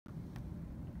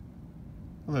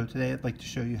Hello, today I'd like to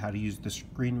show you how to use the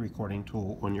screen recording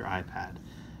tool on your iPad.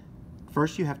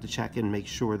 First, you have to check and make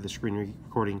sure the screen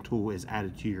recording tool is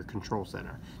added to your control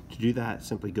center. To do that,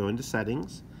 simply go into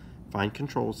Settings, find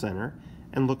Control Center,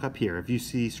 and look up here. If you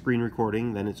see screen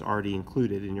recording, then it's already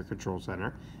included in your control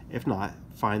center. If not,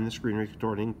 find the screen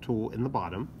recording tool in the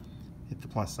bottom, hit the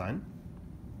plus sign,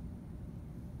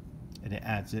 and it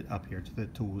adds it up here to the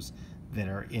tools that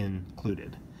are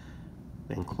included.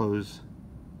 Then close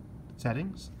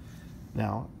Settings.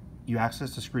 Now you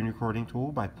access the screen recording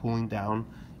tool by pulling down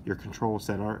your control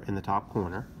center in the top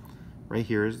corner. Right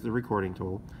here is the recording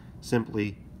tool.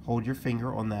 Simply hold your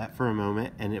finger on that for a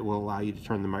moment and it will allow you to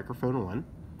turn the microphone on.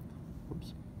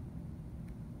 Oops.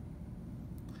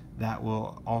 That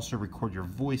will also record your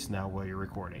voice now while you're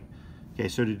recording. Okay,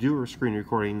 so to do a screen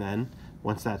recording then,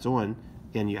 once that's on,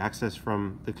 again you access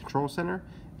from the control center,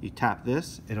 you tap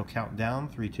this, it'll count down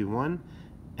 3, 2, 1,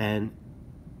 and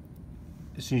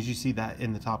as soon as you see that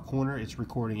in the top corner, it's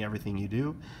recording everything you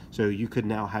do. So you could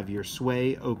now have your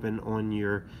sway open on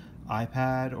your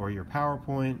iPad or your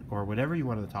PowerPoint or whatever you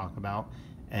want to talk about,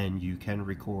 and you can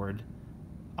record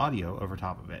audio over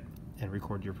top of it and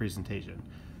record your presentation.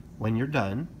 When you're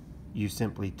done, you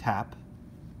simply tap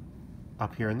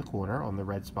up here in the corner on the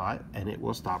red spot and it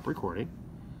will stop recording.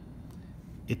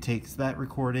 It takes that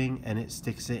recording and it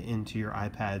sticks it into your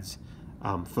iPad's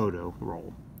photo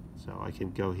roll. So I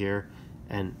can go here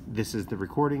and this is the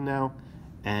recording now,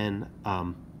 and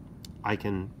I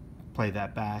can play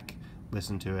that back,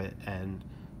 listen to it, and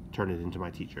turn it into my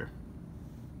teacher.